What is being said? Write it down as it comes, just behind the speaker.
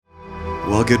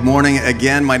Well, good morning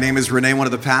again. My name is Renee, one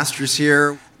of the pastors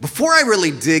here. Before I really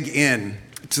dig in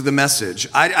to the message,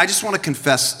 I just want to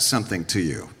confess something to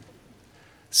you.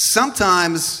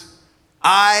 Sometimes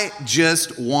I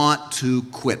just want to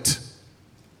quit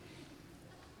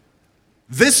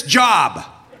this job.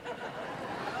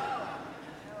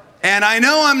 And I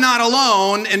know I'm not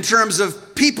alone in terms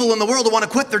of people in the world who want to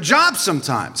quit their jobs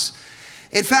sometimes.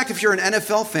 In fact, if you're an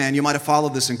NFL fan, you might have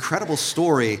followed this incredible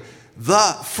story.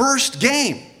 The first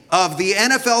game of the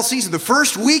NFL season, the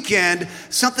first weekend,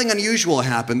 something unusual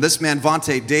happened. This man,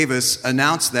 Vontae Davis,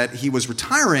 announced that he was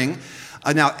retiring.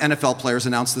 Now, NFL players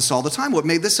announce this all the time. What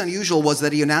made this unusual was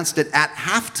that he announced it at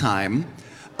halftime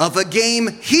of a game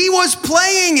he was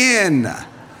playing in.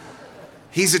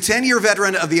 He's a 10-year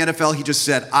veteran of the NFL. He just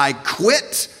said, I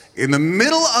quit in the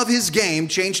middle of his game,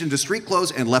 changed into street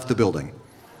clothes, and left the building.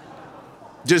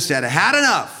 Just had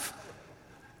enough.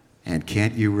 And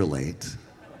can't you relate?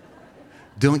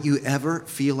 Don't you ever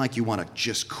feel like you want to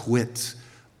just quit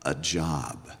a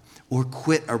job or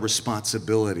quit a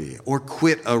responsibility or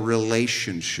quit a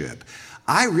relationship?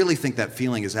 I really think that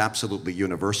feeling is absolutely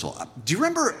universal. Do you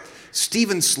remember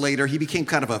Steven Slater? He became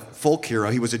kind of a folk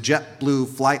hero. He was a JetBlue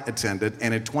flight attendant,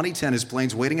 and in 2010, his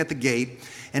plane's waiting at the gate,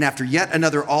 and after yet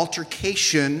another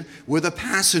altercation with a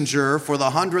passenger for the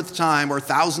 100th time or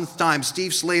 1,000th time,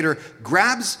 Steve Slater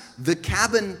grabs the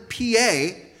cabin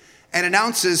PA and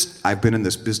announces, I've been in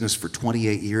this business for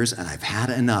 28 years and I've had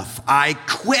enough. I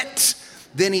quit.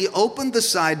 Then he opened the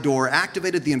side door,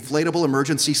 activated the inflatable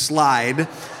emergency slide,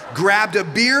 grabbed a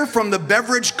beer from the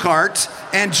beverage cart,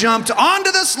 and jumped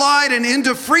onto the slide and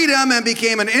into freedom and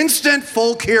became an instant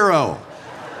folk hero.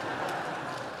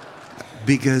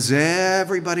 Because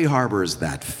everybody harbors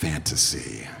that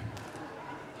fantasy.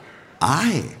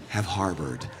 I have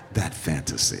harbored that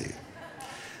fantasy.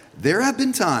 There have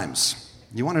been times,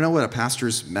 you want to know what a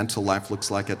pastor's mental life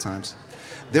looks like at times?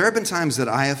 There have been times that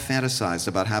I have fantasized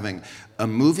about having a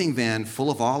moving van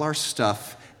full of all our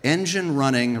stuff, engine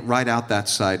running right out that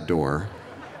side door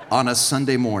on a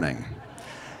Sunday morning.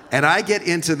 And I get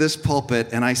into this pulpit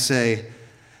and I say,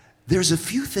 there's a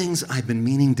few things I've been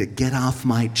meaning to get off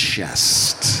my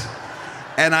chest.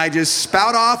 And I just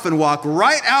spout off and walk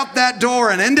right out that door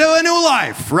and into a new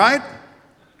life, right?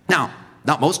 Now,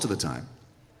 not most of the time.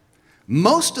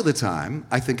 Most of the time,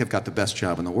 I think I've got the best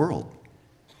job in the world.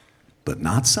 But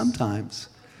not sometimes.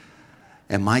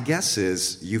 And my guess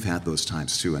is you've had those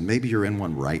times too, and maybe you're in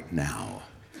one right now,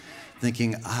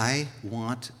 thinking, I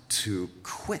want to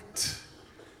quit.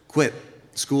 Quit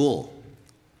school,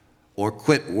 or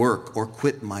quit work, or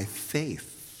quit my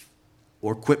faith,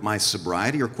 or quit my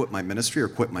sobriety, or quit my ministry, or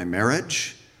quit my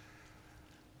marriage.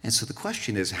 And so the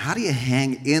question is, how do you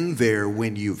hang in there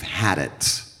when you've had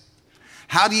it?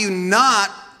 How do you not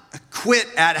quit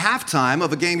at halftime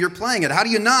of a game you're playing at? How do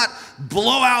you not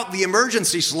blow out the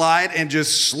emergency slide and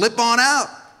just slip on out?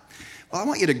 Well, I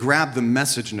want you to grab the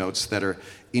message notes that are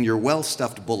in your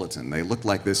well-stuffed bulletin. They look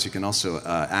like this. You can also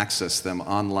access them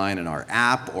online in our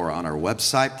app or on our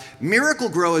website. Miracle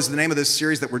Grow is the name of this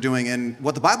series that we're doing in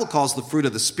what the Bible calls the fruit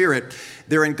of the Spirit.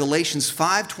 They're in Galatians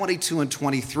 5, 22 and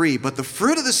 23. But the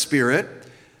fruit of the Spirit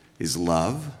is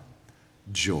love,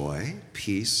 joy,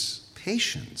 peace,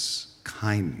 patience,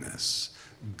 kindness,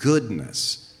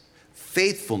 goodness,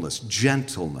 faithfulness,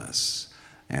 gentleness,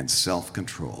 and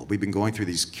self-control. We've been going through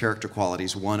these character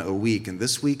qualities one a week, and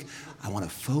this week I want to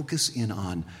focus in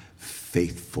on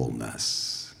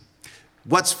faithfulness.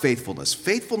 What's faithfulness?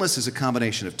 Faithfulness is a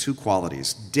combination of two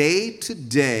qualities: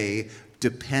 day-to-day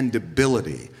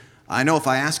dependability. I know if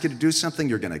I ask you to do something,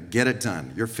 you're going to get it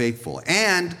done. You're faithful.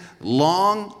 And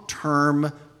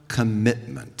long-term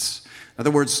commitment. In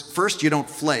other words, first, you don't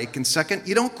flake, and second,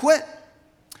 you don't quit.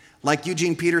 Like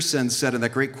Eugene Peterson said in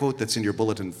that great quote that's in your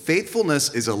bulletin,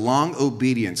 faithfulness is a long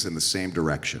obedience in the same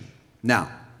direction. Now,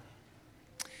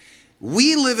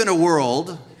 we live in a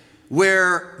world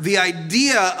where the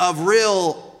idea of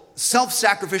real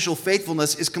self-sacrificial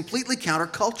faithfulness is completely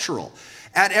countercultural.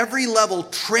 At every level,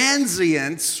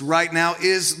 transience right now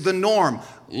is the norm.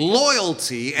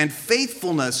 Loyalty and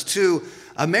faithfulness to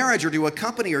a marriage or to a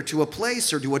company or to a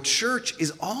place or to a church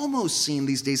is almost seen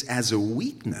these days as a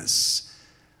weakness.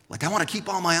 Like, I want to keep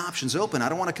all my options open. I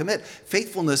don't want to commit.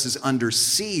 Faithfulness is under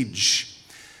siege.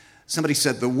 Somebody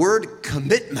said the word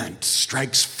commitment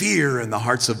strikes fear in the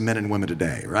hearts of men and women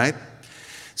today, right?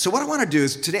 So what I want to do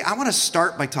is today, I want to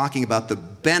start by talking about the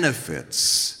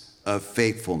benefits of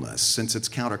faithfulness, since it's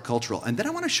countercultural. And then I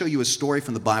want to show you a story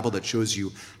from the Bible that shows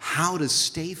you how to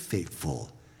stay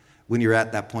faithful when you're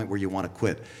at that point where you want to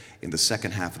quit in the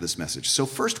second half of this message. So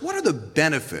first, what are the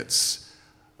benefits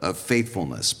of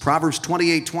faithfulness? Proverbs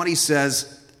 28:20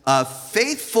 says, a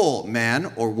faithful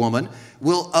man or woman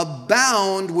will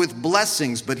abound with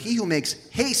blessings, but he who makes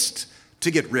haste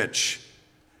to get rich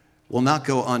will not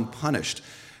go unpunished.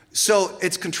 So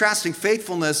it's contrasting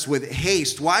faithfulness with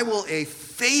haste. Why will a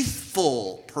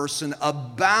faithful person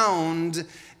abound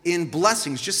in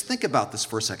blessings? Just think about this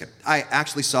for a second. I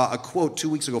actually saw a quote 2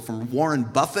 weeks ago from Warren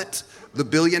Buffett, the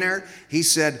billionaire. He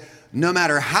said, no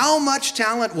matter how much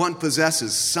talent one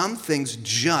possesses, some things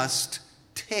just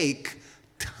take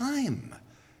time.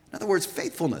 In other words,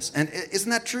 faithfulness. And isn't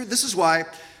that true? This is why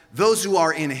those who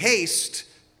are in haste,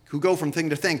 who go from thing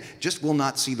to thing, just will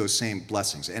not see those same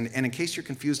blessings. And in case you're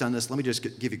confused on this, let me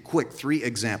just give you quick 3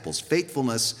 examples.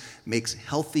 Faithfulness makes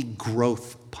healthy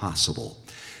growth possible.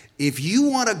 If you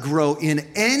want to grow in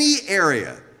any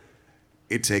area,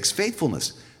 it takes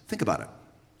faithfulness. Think about it.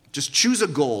 Just choose a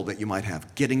goal that you might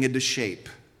have. Getting into shape,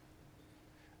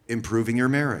 improving your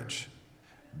marriage,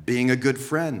 being a good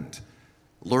friend,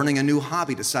 learning a new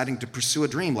hobby, deciding to pursue a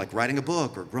dream like writing a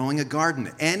book or growing a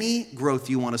garden. Any growth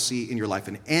you want to see in your life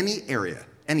in any area,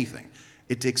 anything,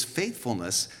 it takes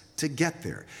faithfulness to get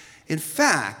there. In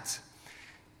fact,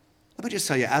 let me just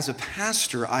tell you, as a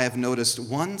pastor, I have noticed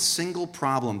one single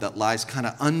problem that lies kind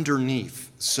of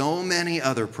underneath so many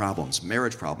other problems: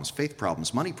 marriage problems, faith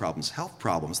problems, money problems, health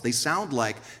problems. They sound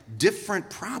like different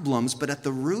problems, but at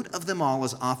the root of them all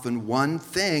is often one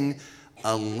thing: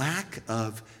 a lack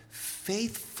of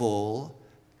faithful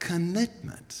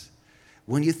commitment.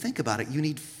 When you think about it, you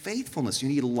need faithfulness. You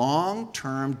need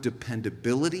long-term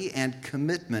dependability and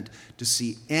commitment to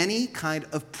see any kind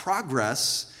of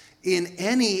progress in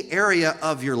any area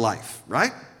of your life,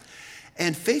 right?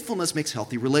 And faithfulness makes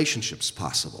healthy relationships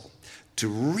possible. To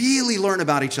really learn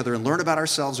about each other and learn about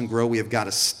ourselves and grow, we have got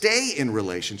to stay in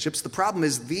relationships. The problem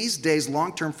is these days,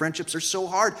 long-term friendships are so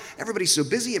hard. Everybody's so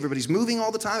busy. Everybody's moving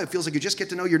all the time. It feels like you just get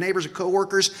to know your neighbors or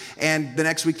coworkers, and the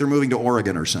next week they're moving to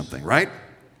Oregon or something, right?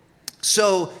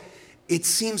 So it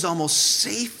seems almost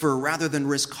safer, rather than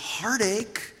risk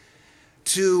heartache,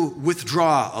 to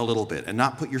withdraw a little bit and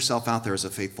not put yourself out there as a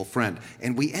faithful friend.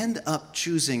 And we end up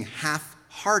choosing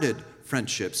half-hearted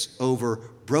friendships over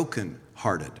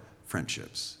broken-hearted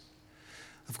friendships.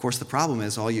 Of course, the problem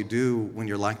is all you do when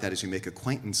you're like that is you make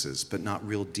acquaintances, but not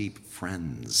real deep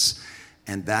friends.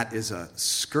 And that is a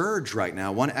scourge right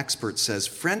now. One expert says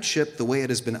friendship, the way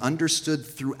it has been understood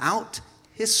throughout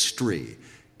history,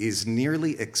 is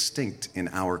nearly extinct in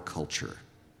our culture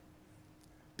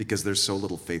because there's so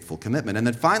little faithful commitment. And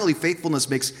then finally, faithfulness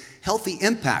makes healthy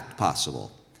impact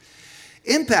possible.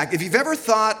 Impact, if you've ever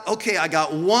thought, okay, I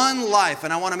got one life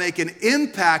and I want to make an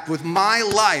impact with my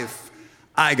life,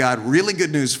 I got really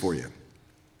good news for you.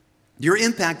 Your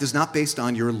impact is not based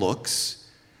on your looks.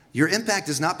 Your impact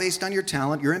is not based on your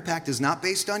talent. Your impact is not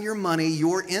based on your money.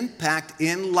 Your impact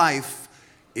in life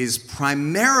is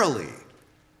primarily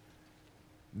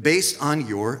based on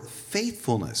your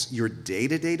faithfulness, your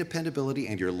day-to-day dependability,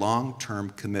 and your long-term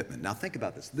commitment. Now think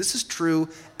about this. This is true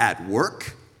at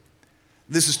work.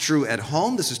 This is true at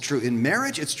home. This is true in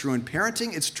marriage. It's true in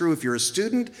parenting. It's true if you're a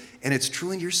student. And it's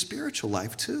true in your spiritual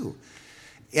life too.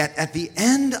 At the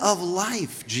end of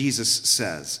life, Jesus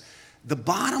says, the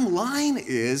bottom line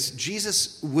is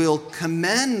Jesus will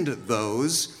commend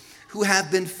those who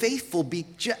have been faithful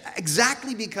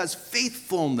exactly because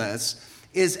faithfulness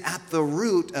is at the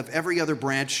root of every other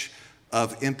branch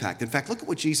of impact. In fact, look at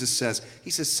what Jesus says. He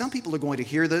says, some people are going to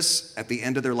hear this at the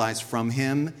end of their lives from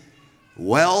him.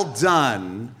 Well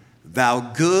done, thou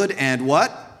good and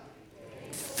what?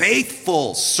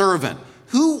 Faithful servant.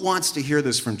 Who wants to hear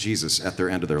this from Jesus at their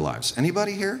end of their lives?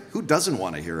 Anybody here? Who doesn't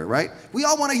want to hear it, right? We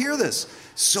all want to hear this.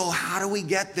 So how do we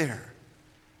get there?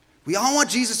 We all want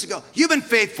Jesus to go, you've been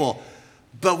faithful,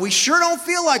 but we sure don't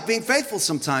feel like being faithful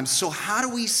sometimes. So how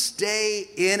do we stay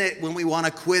in it when we want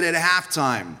to quit at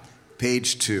halftime?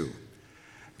 Page 2.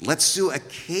 Let's do a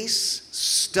case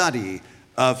study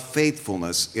of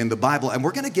faithfulness in the Bible. And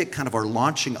we're going to get kind of our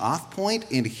launching off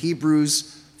point in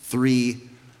Hebrews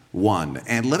 3:1.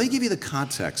 And let me give you the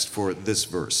context for this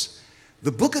verse.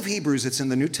 The book of Hebrews, it's in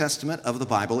the New Testament of the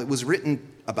Bible. It was written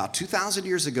about 2,000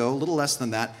 years ago, a little less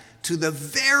than that, to the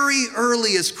very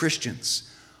earliest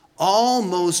Christians,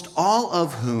 almost all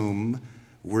of whom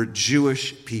were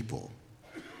Jewish people.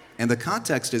 And the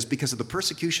context is because of the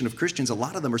persecution of Christians, a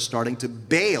lot of them are starting to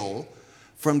bail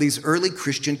from these early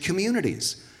Christian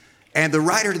communities. And the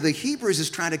writer to the Hebrews is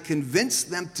trying to convince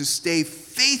them to stay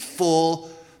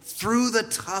faithful through the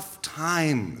tough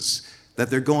times that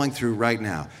they're going through right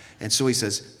now. And so he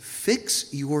says,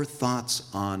 fix your thoughts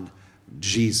on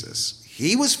Jesus.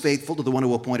 He was faithful to the one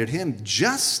who appointed him,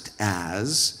 just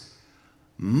as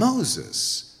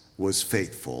Moses was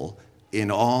faithful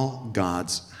in all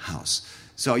God's house.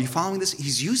 So are you following this?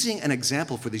 He's using an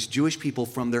example for these Jewish people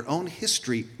from their own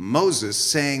history, Moses,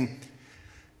 saying,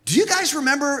 do you guys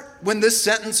remember when this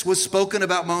sentence was spoken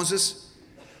about Moses?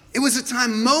 It was a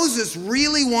time Moses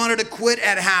really wanted to quit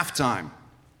at halftime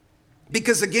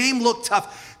because the game looked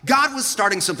tough. God was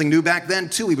starting something new back then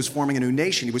too. He was forming a new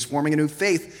nation. He was forming a new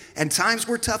faith, and times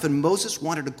were tough, and Moses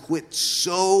wanted to quit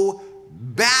so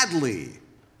badly,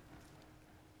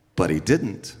 but he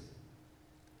didn't.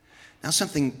 Now,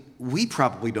 something we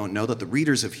probably don't know that the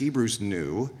readers of Hebrews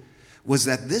knew was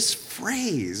that this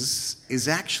phrase is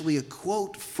actually a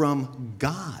quote from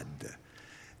God.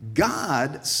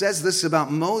 God says this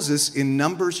about Moses in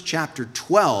Numbers chapter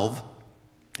 12,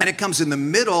 and it comes in the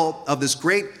middle of this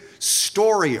great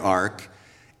story arc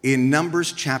in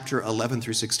Numbers chapter 11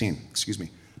 through 16. Excuse me.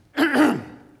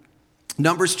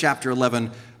 Numbers chapter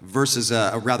 11, verses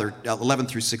 11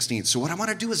 through 16. So what I want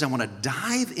to do is I want to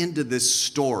dive into this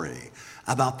story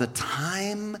about the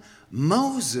time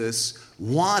Moses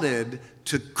wanted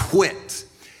to quit.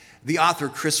 The author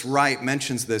Chris Wright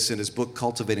mentions this in his book,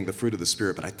 Cultivating the Fruit of the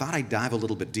Spirit, but I thought I'd dive a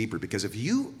little bit deeper because if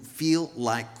you feel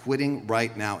like quitting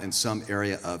right now in some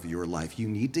area of your life, you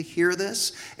need to hear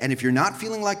this. And if you're not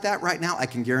feeling like that right now, I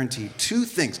can guarantee two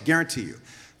things, guarantee you.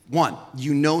 One,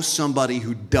 you know somebody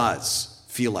who does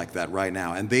feel like that right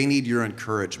now, and they need your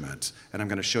encouragement, and I'm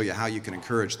going to show you how you can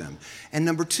encourage them. And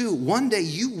number two, one day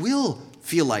you will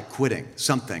feel like quitting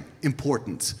something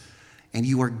important, and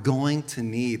you are going to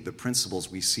need the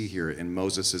principles we see here in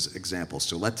Moses' example.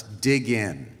 So let's dig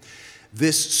in.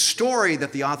 This story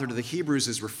that the author to the Hebrews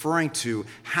is referring to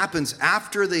happens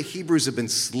after the Hebrews have been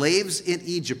slaves in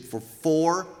Egypt for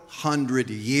 400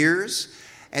 years.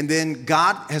 And then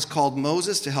God has called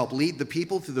Moses to help lead the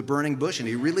people through the burning bush, and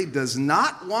he really does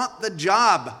not want the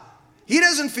job. He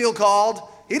doesn't feel called.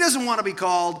 He doesn't want to be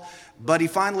called, but he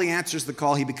finally answers the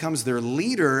call. He becomes their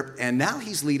leader, and now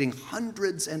he's leading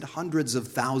hundreds and hundreds of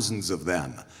thousands of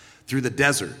them through the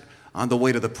desert on the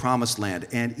way to the promised land.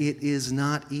 And it is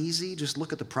not easy. Just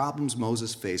look at the problems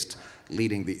Moses faced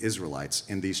leading the Israelites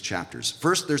in these chapters.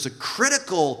 First, there's a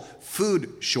critical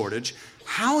food shortage.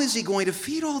 How is he going to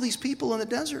feed all these people in the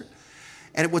desert?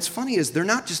 And what's funny is they're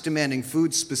not just demanding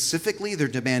food specifically, they're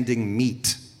demanding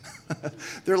meat.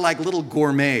 They're like little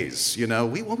gourmets, you know.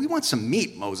 We want some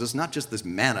meat, Moses, not just this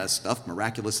manna stuff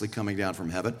miraculously coming down from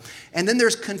heaven. And then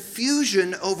there's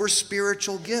confusion over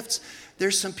spiritual gifts.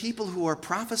 There's some people who are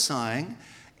prophesying,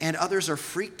 and others are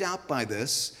freaked out by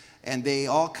this, and they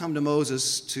all come to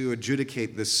Moses to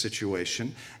adjudicate this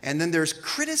situation. And then there's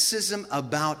criticism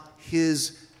about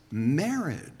his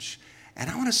marriage. And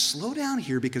I want to slow down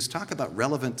here because talk about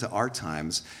relevant to our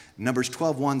times. Numbers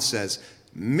 12:1 says,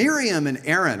 Miriam and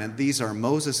Aaron, and these are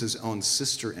Moses' own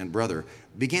sister and brother,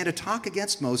 began to talk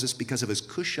against Moses because of his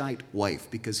Cushite wife,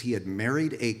 because he had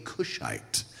married a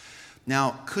Cushite.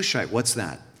 Now, Cushite, what's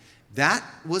that? That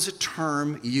was a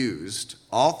term used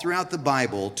all throughout the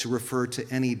Bible to refer to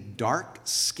any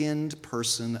dark-skinned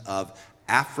person of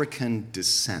African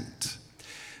descent.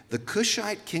 The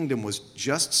Cushite kingdom was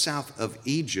just south of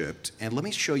Egypt, and let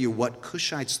me show you what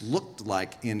Cushites looked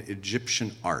like in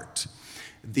Egyptian art.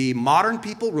 The modern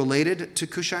people related to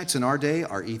Cushites in our day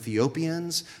are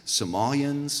Ethiopians,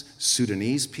 Somalians,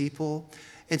 Sudanese people.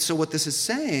 And so what this is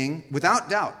saying, without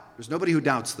doubt, there's nobody who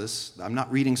doubts this. I'm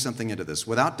not reading something into this.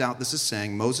 Without doubt, this is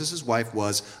saying Moses' wife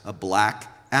was a black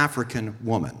African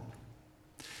woman.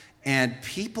 And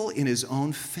people in his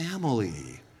own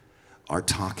family are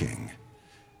talking.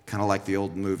 Kind of like the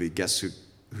old movie, Guess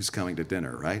Who's Coming to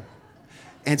Dinner, right?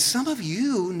 And some of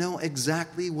you know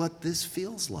exactly what this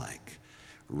feels like.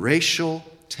 Racial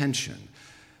tension.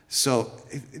 So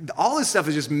all this stuff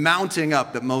is just mounting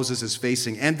up that Moses is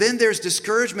facing. And then there's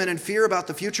discouragement and fear about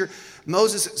the future.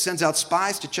 Moses sends out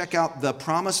spies to check out the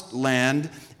promised land.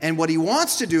 And what he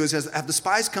wants to do is have the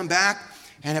spies come back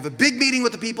and have a big meeting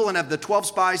with the people and have the 12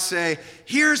 spies say,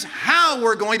 here's how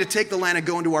we're going to take the land and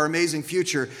go into our amazing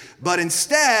future. But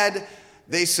instead,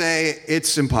 they say,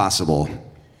 it's impossible.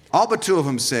 All but two of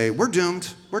them say, we're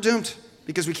doomed. We're doomed.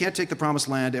 Because we can't take the promised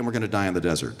land and we're going to die in the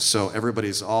desert. So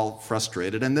everybody's all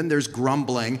frustrated. And then there's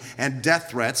grumbling and death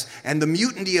threats and the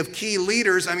mutiny of key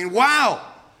leaders. I mean, wow!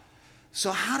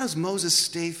 So how does Moses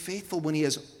stay faithful when he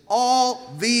has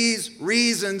all these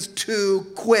reasons to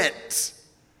quit?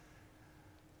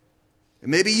 And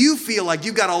maybe you feel like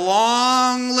you've got a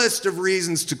long list of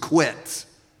reasons to quit.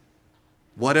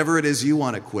 Whatever it is you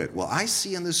want to quit. Well, I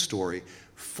see in this story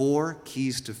 4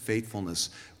 keys to faithfulness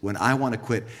when I want to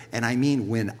quit, and I mean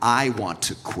when I want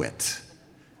to quit.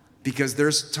 Because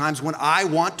there's times when I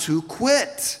want to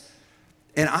quit.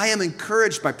 And I am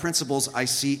encouraged by principles I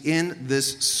see in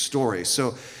this story.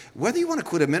 So whether you want to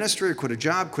quit a ministry or quit a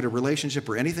job, quit a relationship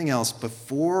or anything else,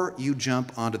 before you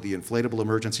jump onto the inflatable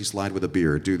emergency slide with a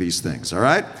beer, do these things, all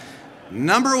right?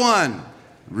 Number one,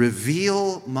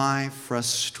 reveal my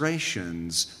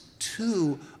frustrations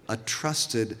to a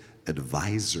trusted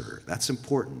advisor. That's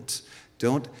important.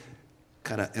 Don't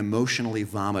kind of emotionally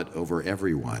vomit over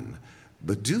everyone,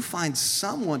 but do find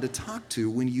someone to talk to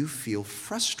when you feel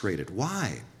frustrated.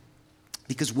 Why?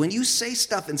 Because when you say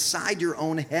stuff inside your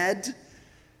own head,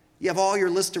 you have all your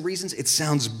list of reasons, it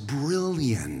sounds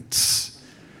brilliant.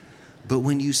 But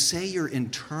when you say your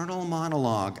internal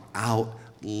monologue out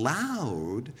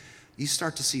loud, you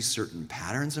start to see certain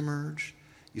patterns emerge.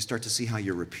 You start to see how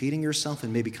you're repeating yourself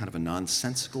in maybe kind of a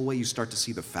nonsensical way. You start to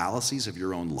see the fallacies of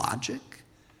your own logic.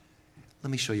 Let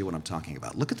me show you what I'm talking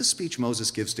about. Look at the speech Moses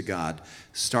gives to God,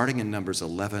 starting in Numbers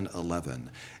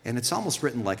 11:11. And it's almost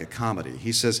written like a comedy.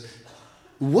 He says,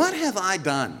 "What have I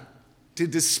done to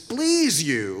displease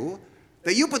you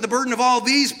that you put the burden of all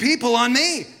these people on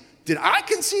me? Did I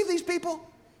conceive these people?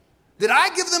 Did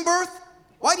I give them birth?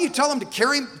 Why do you tell them to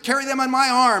carry them on my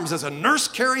arms as a nurse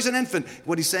carries an infant?"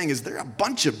 What he's saying is they're a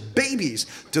bunch of babies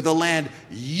to the land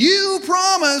you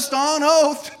promised on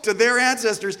oath to their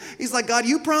ancestors. He's like, God,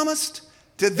 you promised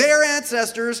to their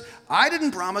ancestors. I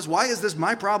didn't promise. Why is this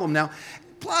my problem now?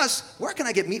 Plus, where can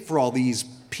I get meat for all these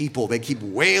people? They keep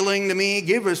wailing to me,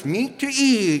 give us meat to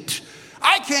eat.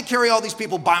 I can't carry all these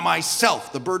people by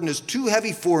myself. The burden is too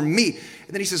heavy for me. And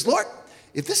then he says, Lord,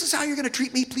 if this is how you're going to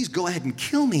treat me, please go ahead and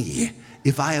kill me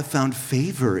if I have found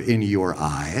favor in your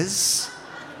eyes.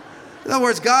 In other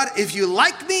words, God, if you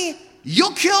like me,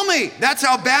 you'll kill me. That's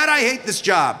how bad I hate this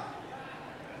job.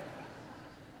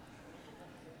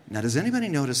 Now, does anybody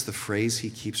notice the phrase he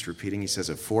keeps repeating? He says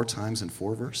it 4 times in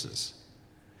 4 verses.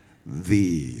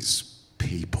 These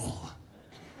people.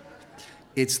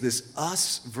 It's this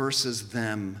us versus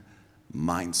them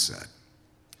mindset.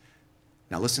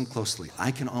 Now listen closely.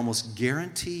 I can almost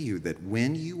guarantee you that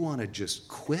when you want to just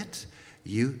quit,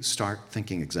 you start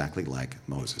thinking exactly like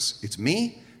Moses. It's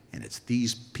me and it's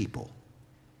these people.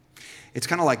 It's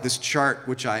kind of like this chart,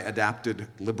 which I adapted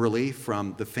liberally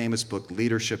from the famous book,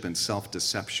 Leadership and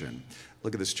Self-Deception.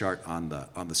 Look at this chart on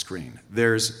the screen.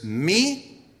 There's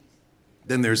me,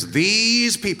 then there's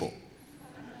these people.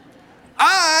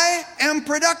 I am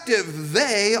productive.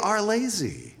 They are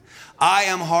lazy. I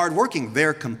am hardworking.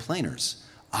 They're complainers.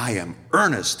 I am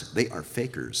earnest. They are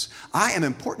fakers. I am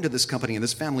important to this company and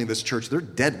this family and this church. They're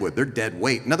deadwood. They're dead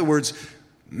weight. In other words,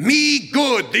 me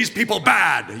good, these people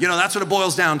bad. That's what it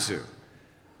boils down to.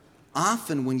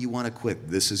 Often when you want to quit,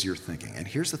 this is your thinking. And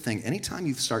here's the thing. Anytime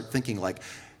you start thinking like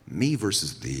me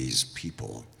versus these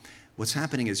people, what's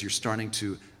happening is you're starting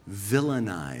to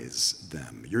villainize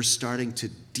them. You're starting to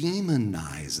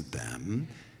demonize them.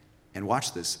 And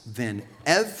watch this. Then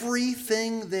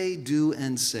everything they do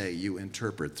and say, you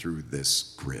interpret through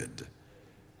this grid.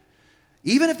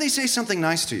 Even if they say something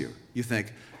nice to you, you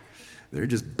think, they're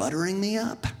just buttering me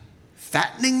up,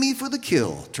 fattening me for the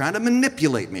kill, trying to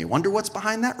manipulate me. Wonder what's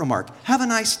behind that remark. Have a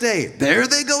nice day. There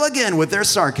they go again with their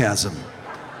sarcasm.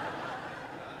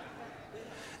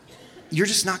 You're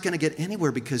just not going to get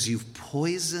anywhere because you've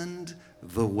poisoned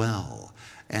the well.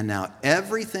 And now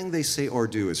everything they say or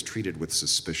do is treated with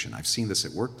suspicion. I've seen this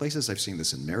at workplaces. I've seen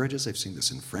this in marriages. I've seen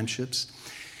this in friendships.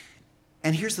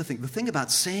 And here's the thing. The thing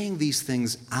about saying these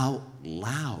things out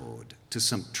loud to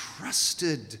some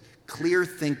trusted,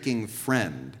 clear-thinking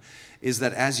friend is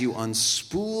that as you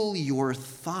unspool your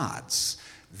thoughts,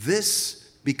 this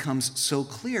becomes so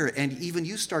clear, and even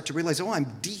you start to realize, I'm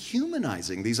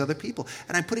dehumanizing these other people,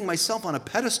 and I'm putting myself on a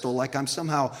pedestal like I'm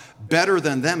somehow better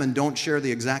than them and don't share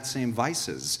the exact same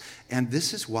vices. And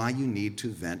this is why you need to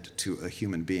vent to a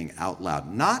human being out loud.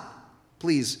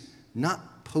 Please,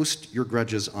 not post your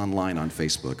grudges online on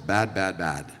Facebook. Bad, bad,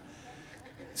 bad.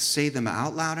 Say them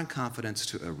out loud in confidence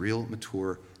to a real,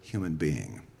 mature human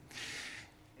being.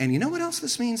 And you know what else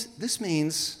this means? This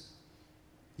means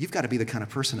you've got to be the kind of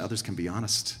person others can be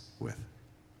honest with.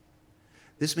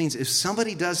 This means if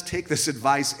somebody does take this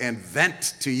advice and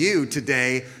vent to you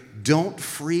today, don't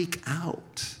freak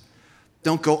out.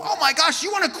 Don't go, oh my gosh,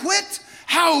 you want to quit?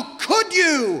 How could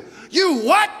you? You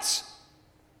what?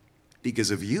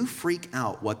 Because if you freak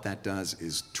out, what that does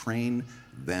is train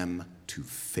them to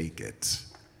fake it.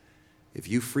 If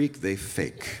you freak, they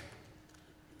fake.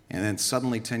 And then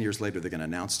suddenly 10 years later, they're going to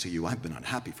announce to you, I've been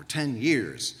unhappy for 10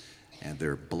 years. And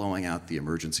they're blowing out the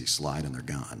emergency slide and they're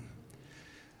gone.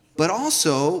 But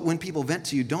also, when people vent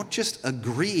to you, don't just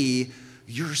agree,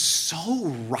 you're so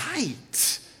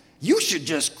right. You should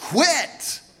just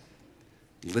quit.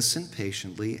 Listen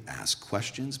patiently, ask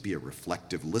questions, be a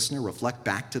reflective listener, reflect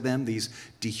back to them these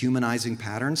dehumanizing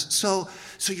patterns. So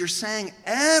you're saying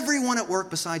everyone at work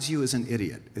besides you is an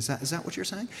idiot. Is that what you're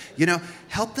saying?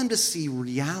 Help them to see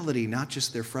reality, not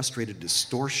just their frustrated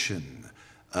distortion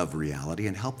of reality,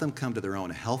 and help them come to their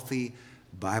own healthy,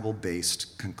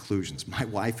 Bible-based conclusions. My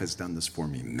wife has done this for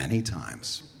me many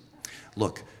times.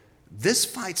 Look, this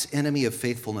fights enemy of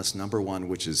faithfulness number one,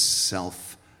 which is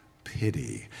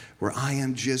self-pity, where I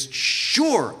am just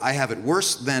sure I have it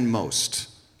worse than most.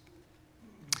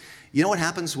 You know what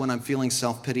happens when I'm feeling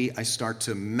self-pity? I start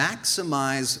to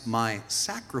maximize my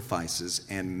sacrifices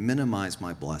and minimize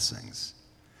my blessings.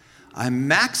 I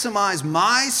maximize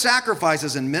my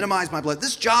sacrifices and minimize my blessings.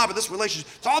 This job or this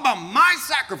relationship, it's all about my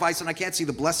sacrifice, and I can't see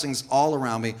the blessings all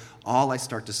around me. All I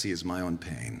start to see is my own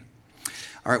pain.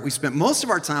 All right, we spent most of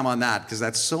our time on that because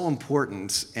that's so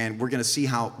important, and we're going to see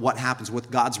what happens, what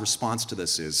God's response to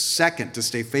this is. Second, to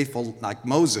stay faithful like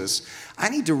Moses, I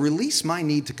need to release my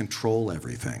need to control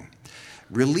everything.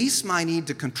 Release my need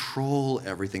to control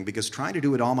everything, because trying to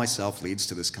do it all myself leads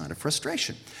to this kind of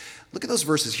frustration. Look at those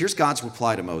verses. Here's God's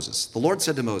reply to Moses. The Lord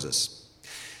said to Moses,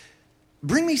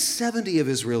 "Bring me 70 of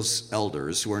Israel's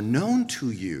elders who are known to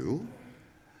you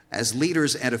as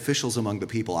leaders and officials among the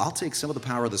people. I'll take some of the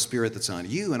power of the Spirit that's on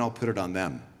you and I'll put it on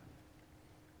them."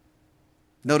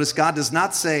 Notice God does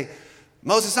not say,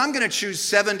 "Moses, I'm going to choose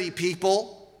 70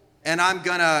 people and I'm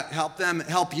going to help them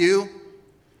help you."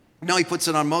 No, he puts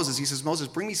it on Moses. He says, "Moses,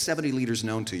 bring me 70 leaders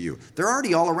known to you. They're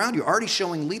already all around you, already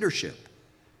showing leadership.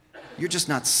 You're just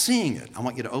not seeing it. I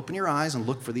want you to open your eyes and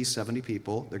look for these 70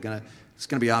 people. It's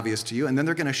going to be obvious to you, and then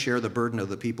they're going to share the burden of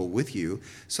the people with you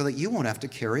so that you won't have to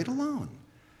carry it alone."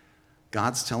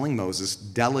 God's telling Moses,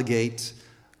 delegate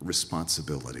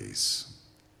responsibilities.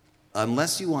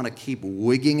 Unless you want to keep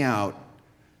wigging out,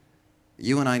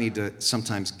 you and I need to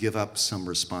sometimes give up some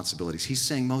responsibilities. He's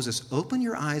saying, Moses, open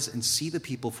your eyes and see the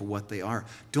people for what they are.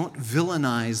 Don't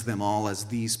villainize them all as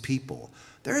these people.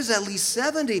 There's at least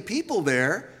 70 people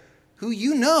there who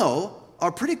you know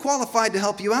are pretty qualified to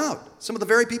help you out. Some of the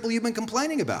very people you've been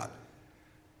complaining about.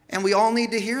 And we all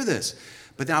need to hear this.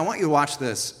 But now I want you to watch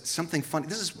this. Something funny.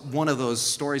 This is one of those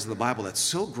stories of the Bible that's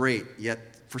so great, yet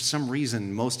for some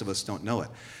reason most of us don't know it.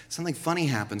 Something funny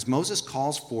happens. Moses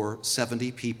calls for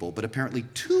 70 people, but apparently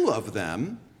two of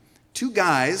them, two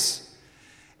guys,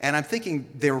 and I'm thinking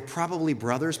they were probably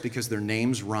brothers because their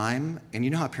names rhyme. And you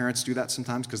know how parents do that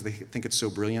sometimes because they think it's so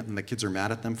brilliant and the kids are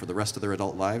mad at them for the rest of their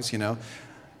adult lives,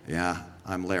 Yeah,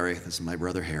 I'm Larry. This is my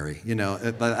brother Harry.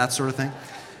 That sort of thing.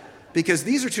 Because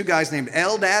these are two guys named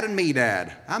Eldad and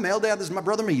Medad. I'm Eldad, this is my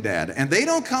brother Medad. And they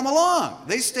don't come along.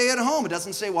 They stay at home. It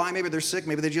doesn't say why. Maybe they're sick.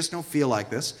 Maybe they just don't feel like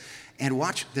this. And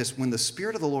watch this. When the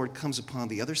Spirit of the Lord comes upon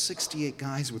the other 68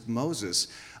 guys with Moses,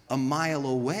 a mile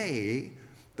away,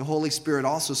 the Holy Spirit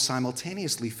also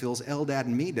simultaneously fills Eldad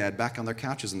and Medad back on their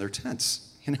couches in their tents.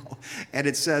 And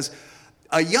it says,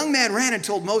 a young man ran and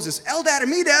told Moses, Eldad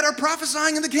and Medad are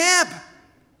prophesying in the camp.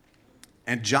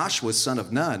 And Joshua, son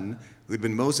of Nun, who had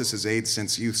been Moses' aide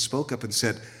since youth, spoke up and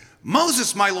said,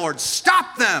 Moses, my Lord,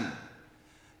 stop them.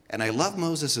 And I love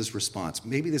Moses' response.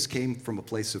 Maybe this came from a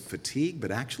place of fatigue,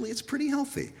 but actually it's pretty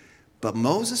healthy. But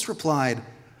Moses replied,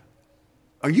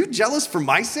 are you jealous for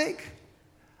my sake?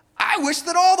 I wish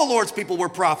that all the Lord's people were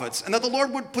prophets and that the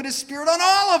Lord would put his Spirit on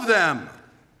all of them.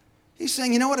 He's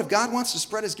saying, you know what? If God wants to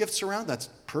spread his gifts around, that's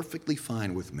perfectly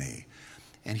fine with me.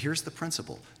 And here's the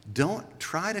principle. Don't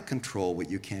try to control what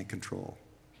you can't control.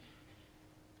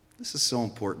 This is so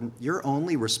important. You're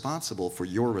only responsible for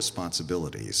your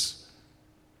responsibilities.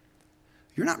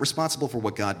 You're not responsible for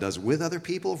what God does with other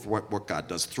people, for what God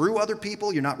does through other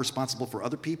people. You're not responsible for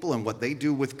other people and what they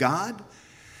do with God.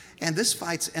 And this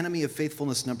fights enemy of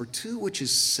faithfulness number 2, which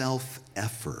is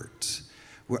self-effort,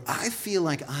 where I feel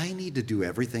like I need to do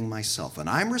everything myself, and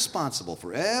I'm responsible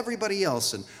for everybody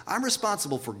else, and I'm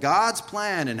responsible for God's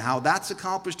plan and how that's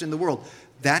accomplished in the world.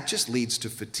 That just leads to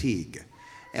fatigue.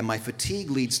 And my fatigue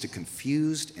leads to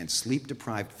confused and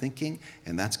sleep-deprived thinking,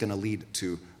 and that's going to lead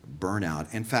to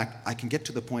burnout. In fact, I can get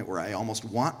to the point where I almost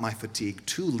want my fatigue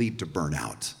to lead to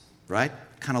burnout, right?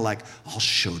 Kind of like, I'll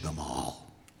show them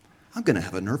all. I'm going to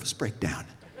have a nervous breakdown.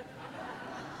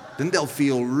 Then they'll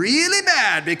feel really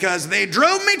bad because they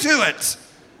drove me to it.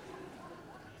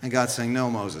 And God's saying, no,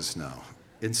 Moses, no.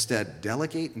 Instead,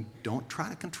 delegate and don't try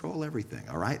to control everything,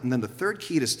 all right? And then the third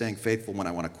key to staying faithful when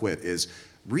I want to quit is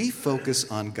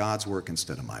refocus on God's work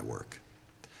instead of my work.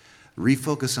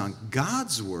 Refocus on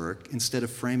God's work instead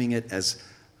of framing it as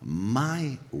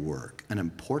my work. An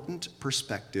important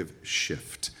perspective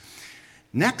shift.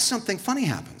 Next, something funny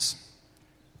happens.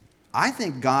 I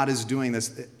think God is doing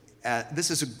this.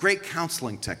 This is a great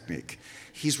counseling technique.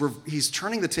 He's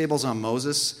turning the tables on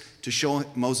Moses to show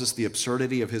Moses the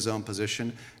absurdity of his own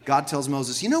position. God tells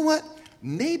Moses, you know what?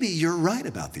 Maybe you're right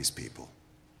about these people.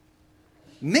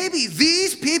 Maybe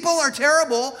these people are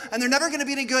terrible and they're never going to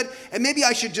be any good, and maybe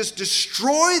I should just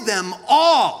destroy them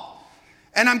all.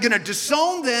 And I'm going to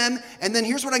disown them, and then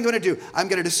here's what I'm going to do. I'm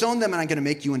going to disown them, and I'm going to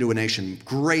make you into a nation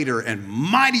greater and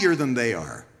mightier than they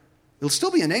are. It'll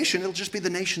still be a nation. It'll just be the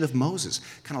nation of Moses.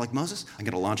 Kind of like Moses. I'm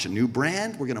going to launch a new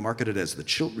brand. We're going to market it as the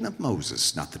children of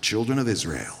Moses, not the children of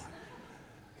Israel.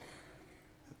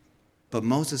 But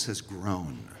Moses has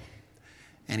grown.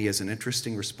 And he has an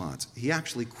interesting response. He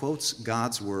actually quotes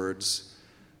God's words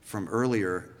from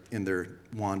earlier in their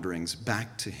wanderings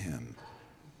back to him.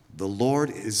 The Lord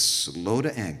is slow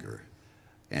to anger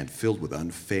and filled with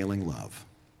unfailing love,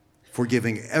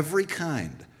 forgiving every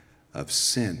kind of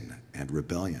sin and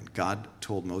rebellion. God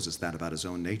told Moses that about his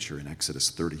own nature in Exodus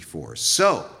 34.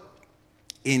 So,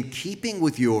 in keeping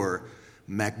with your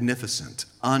magnificent,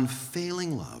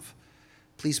 unfailing love,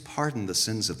 please pardon the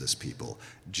sins of this people,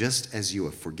 just as you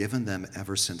have forgiven them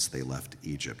ever since they left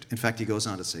Egypt. In fact, he goes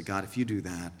on to say, God, if you do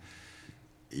that,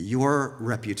 your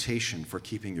reputation for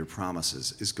keeping your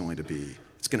promises is going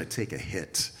to take a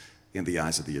hit in the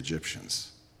eyes of the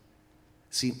Egyptians.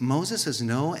 See, Moses has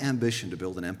no ambition to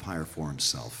build an empire for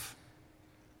himself.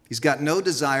 He's got no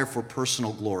desire for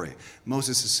personal glory.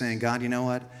 Moses is saying, God, you know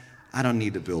what? I don't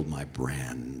need to build my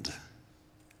brand.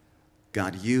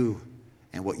 God, you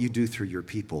and what you do through your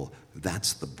people,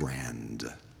 that's the brand.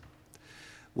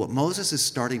 What Moses is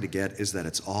starting to get is that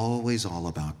it's always all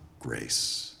about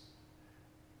grace.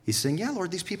 He's saying, yeah,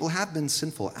 Lord, these people have been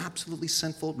sinful, absolutely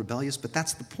sinful, rebellious, but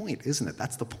that's the point, isn't it?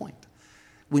 That's the point.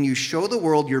 When you show the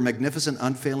world your magnificent,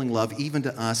 unfailing love, even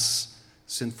to us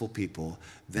sinful people,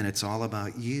 then it's all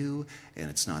about you, and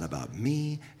it's not about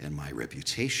me and my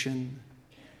reputation.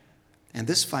 And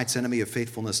this fights enemy of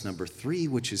faithfulness number 3,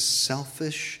 which is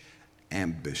selfish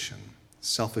ambition.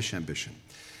 Selfish ambition.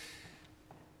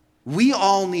 We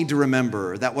all need to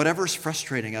remember that whatever's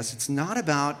frustrating us, it's not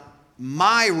about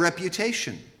my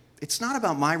reputation. It's not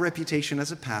about my reputation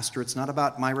as a pastor. It's not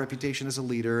about my reputation as a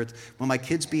leader. When my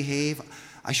kids behave,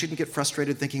 I shouldn't get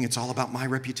frustrated thinking it's all about my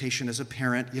reputation as a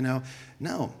parent,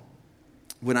 No.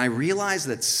 When I realize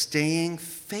that staying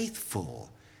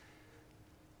faithful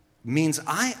means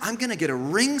I'm going to get a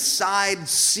ringside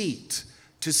seat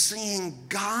to seeing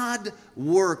God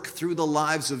work through the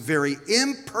lives of very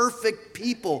imperfect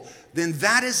people, then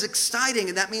that is exciting.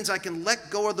 And that means I can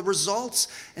let go of the results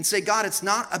and say, God, it's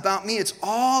not about me. It's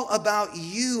all about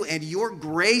you and your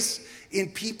grace in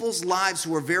people's lives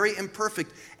who are very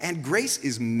imperfect. And grace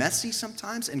is messy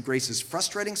sometimes, and grace is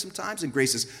frustrating sometimes, and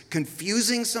grace is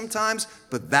confusing sometimes,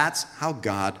 but that's how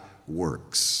God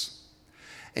works.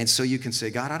 And so you can say,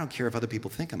 God, I don't care if other people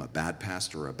think I'm a bad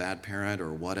pastor or a bad parent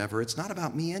or whatever. It's not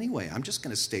about me anyway. I'm just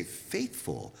going to stay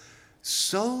faithful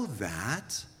so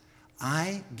that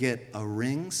I get a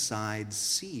ringside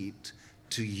seat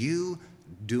to you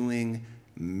doing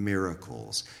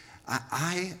miracles.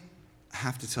 I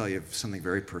have to tell you something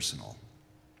very personal.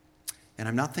 And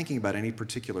I'm not thinking about any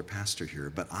particular pastor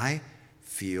here, but I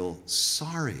feel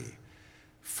sorry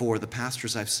for the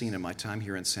pastors I've seen in my time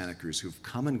here in Santa Cruz who've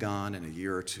come and gone in a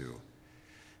year or two.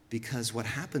 Because what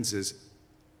happens is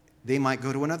they might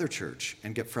go to another church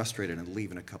and get frustrated and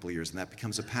leave in a couple of years, and that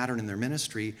becomes a pattern in their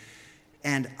ministry.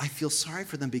 And I feel sorry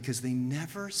for them because they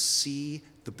never see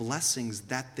the blessings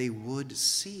that they would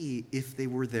see if they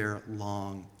were there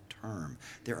long term.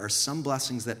 There are some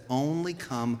blessings that only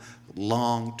come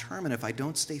long term, and if I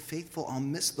don't stay faithful, I'll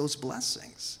miss those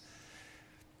blessings.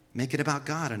 Make it about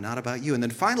God and not about you. And then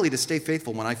finally, to stay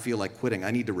faithful when I feel like quitting,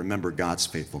 I need to remember God's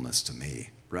faithfulness to me,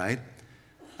 right?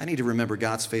 I need to remember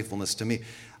God's faithfulness to me.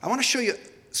 I want to show you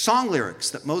song lyrics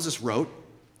that Moses wrote.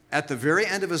 At the very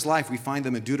end of his life, we find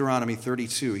them in Deuteronomy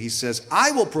 32. He says,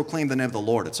 I will proclaim the name of the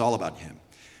Lord. It's all about him.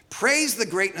 Praise the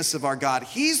greatness of our God.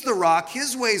 He's the rock.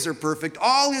 His ways are perfect.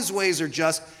 All his ways are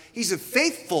just. He's a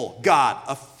faithful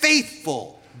God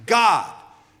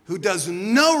who does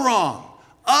no wrong.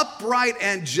 Upright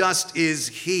and just is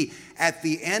he. At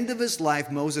the end of his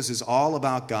life, Moses is all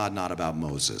about God, not about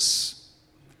Moses.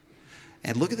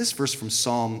 And look at this verse from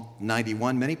Psalm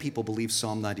 91. Many people believe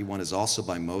Psalm 91 is also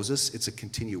by Moses. It's a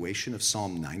continuation of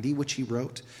Psalm 90, which he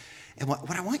wrote. And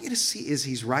what I want you to see is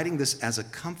he's writing this as a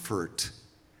comfort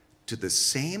to the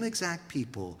same exact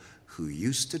people who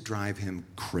used to drive him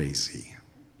crazy.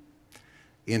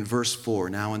 In verse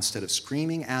 4, now instead of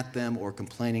screaming at them or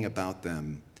complaining about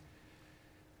them,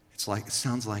 it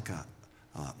sounds like a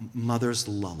mother's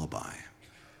lullaby.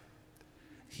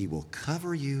 He will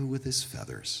cover you with his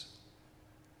feathers.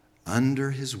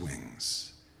 Under his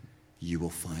wings, you will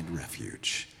find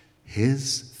refuge.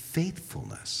 His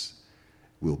faithfulness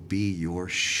will be your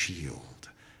shield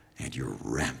and your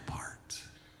rampart.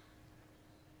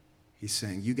 He's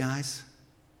saying, you guys,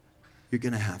 you're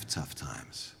going to have tough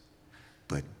times,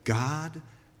 but God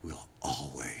will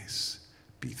always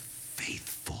be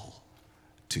faithful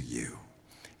to you.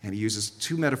 And he uses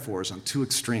two metaphors on two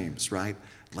extremes, right?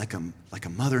 Like a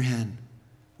mother hen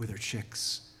with her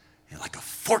chicks, and like a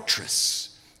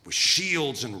fortress with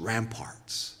shields and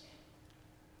ramparts.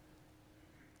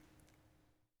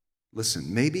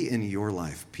 Listen, maybe in your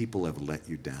life, people have let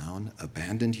you down,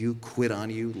 abandoned you, quit on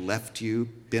you, left you,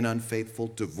 been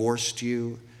unfaithful, divorced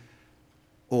you.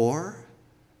 Or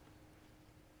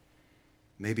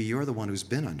maybe you're the one who's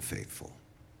been unfaithful.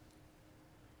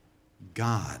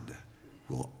 God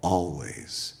will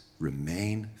always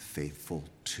remain faithful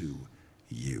to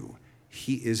you.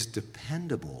 He is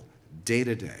dependable day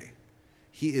to day.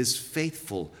 He is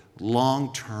faithful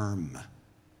long term.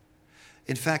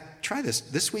 In fact, try this.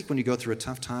 This week when you go through a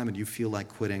tough time and you feel like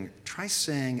quitting, try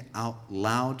saying out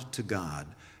loud to God,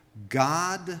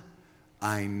 God,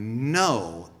 I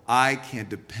know I can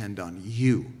depend on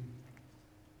you.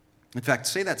 In fact,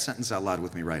 say that sentence out loud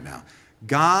with me right now.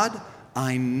 God,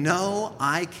 I know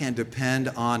I can depend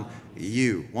on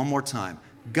you. One more time.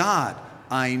 God,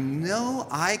 I know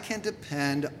I can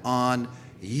depend on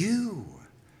you.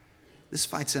 This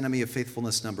fights enemy of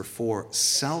faithfulness number 4,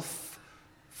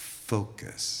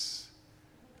 self-focus.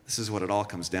 This is what it all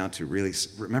comes down to, really.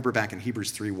 Remember back in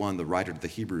Hebrews 3:1, the writer to the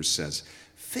Hebrews says,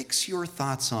 fix your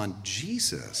thoughts on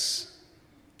Jesus.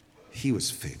 He was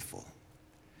faithful.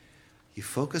 You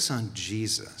focus on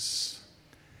Jesus,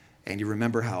 and you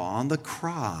remember how on the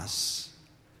cross,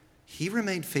 he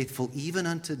remained faithful even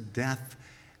unto death,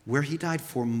 where he died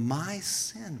for my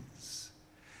sins.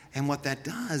 And what that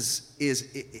does is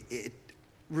it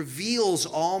reveals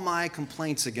all my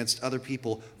complaints against other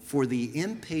people for the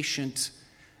impatient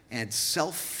and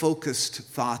self-focused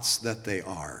thoughts that they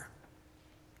are.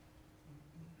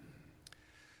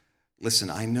 Listen,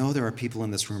 I know there are people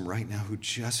in this room right now who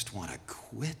just want to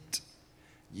quit.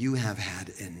 You have had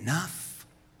enough.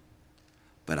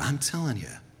 But I'm telling you,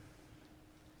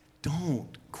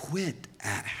 don't quit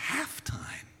at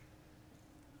halftime.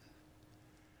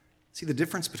 See, the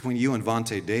difference between you and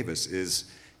Vontae Davis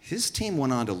is his team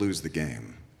went on to lose the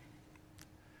game.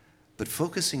 But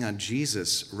focusing on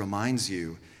Jesus reminds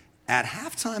you, at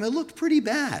halftime, it looked pretty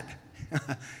bad.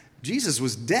 Jesus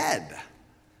was dead.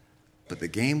 But the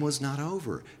game was not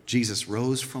over. Jesus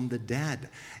rose from the dead.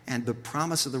 And the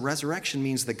promise of the resurrection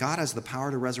means that God has the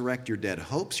power to resurrect your dead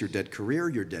hopes, your dead career,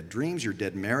 your dead dreams, your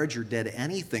dead marriage, your dead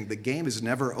anything. The game is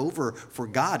never over for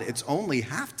God. It's only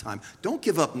halftime. Don't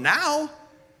give up now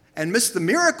and miss the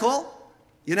miracle,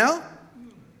 you know?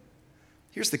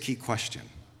 Here's the key question.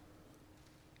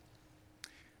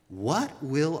 What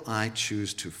will I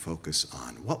choose to focus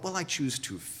on? What will I choose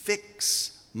to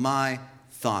fix my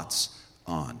thoughts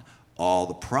on? All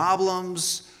the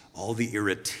problems, all the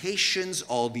irritations,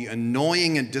 all the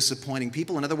annoying and disappointing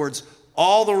people. In other words,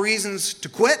 all the reasons to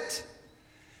quit.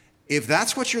 If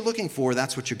that's what you're looking for,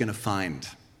 that's what you're going to find.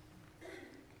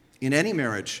 In any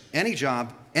marriage, any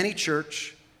job, any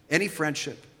church, any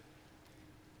friendship.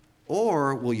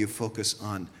 Or will you focus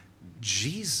on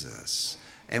Jesus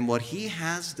and what he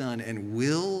has done and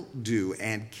will do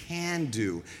and can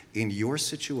do in your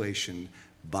situation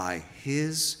by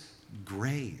his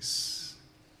grace?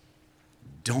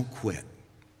 Don't quit.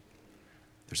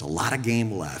 There's a lot of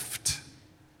game left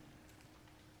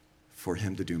for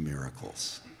him to do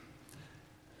miracles.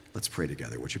 Let's pray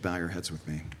together. Would you bow your heads with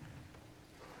me?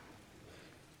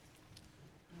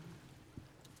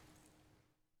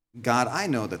 God, I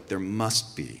know that there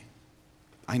must be,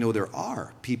 I know there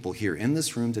are people here in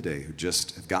this room today who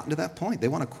just have gotten to that point. They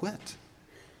want to quit.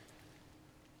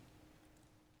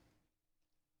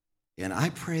 And I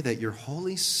pray that your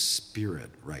Holy Spirit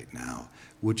right now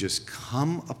would just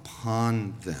come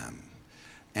upon them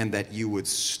and that you would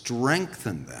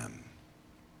strengthen them.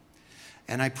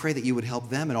 And I pray that you would help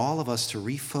them and all of us to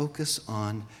refocus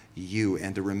on you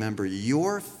and to remember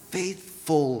your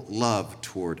faithful love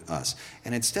toward us.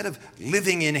 And instead of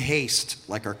living in haste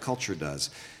like our culture does,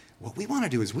 what we want to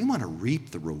do is we want to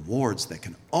reap the rewards that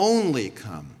can only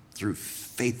come through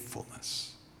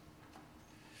faithfulness.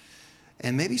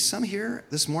 And maybe some here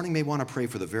this morning may want to pray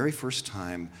for the very first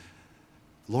time,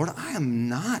 Lord, I am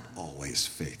not always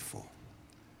faithful,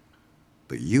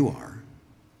 but you are.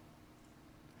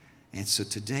 And so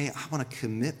today I want to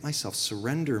commit myself,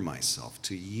 surrender myself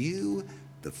to you,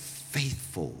 the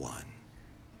faithful one.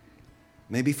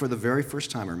 Maybe for the very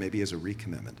first time or maybe as a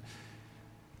recommitment.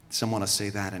 Some want to say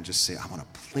that and just say, I want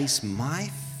to place my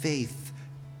faith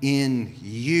in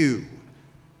you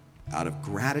out of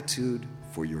gratitude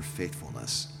for your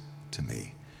faithfulness to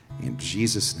me. In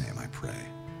Jesus' name I pray,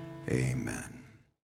 amen.